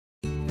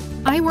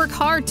I work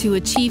hard to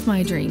achieve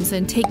my dreams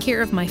and take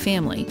care of my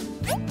family.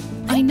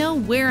 I know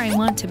where I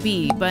want to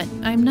be, but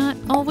I'm not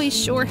always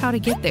sure how to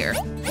get there.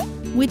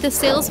 With the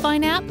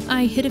SalesVine app,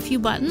 I hit a few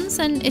buttons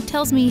and it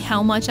tells me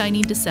how much I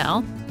need to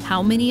sell,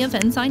 how many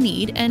events I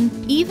need, and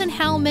even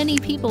how many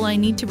people I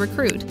need to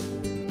recruit.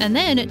 And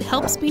then it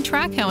helps me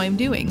track how I'm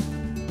doing.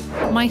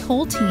 My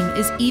whole team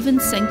is even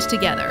synced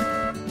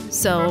together.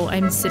 So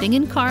I'm sitting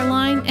in car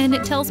line and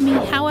it tells me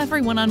how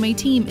everyone on my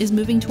team is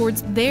moving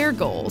towards their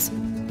goals.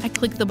 I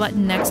click the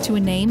button next to a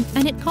name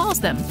and it calls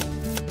them.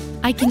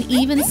 I can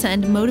even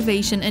send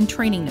motivation and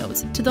training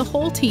notes to the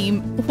whole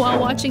team while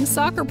watching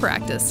soccer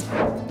practice.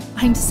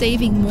 I'm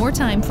saving more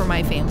time for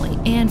my family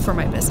and for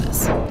my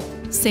business.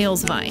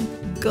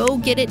 SalesVine. Go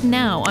get it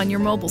now on your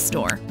mobile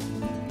store.